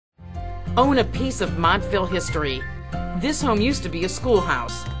Own a piece of Montville history. This home used to be a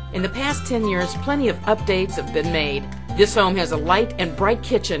schoolhouse. In the past 10 years, plenty of updates have been made. This home has a light and bright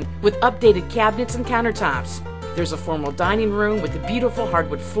kitchen with updated cabinets and countertops. There's a formal dining room with the beautiful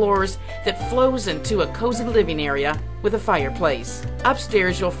hardwood floors that flows into a cozy living area with a fireplace.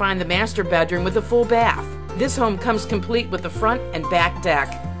 Upstairs, you'll find the master bedroom with a full bath. This home comes complete with the front and back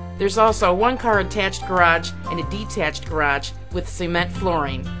deck. There's also a one-car attached garage and a detached garage with cement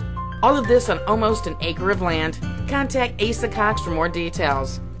flooring. All of this on almost an acre of land. Contact Asa Cox for more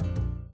details.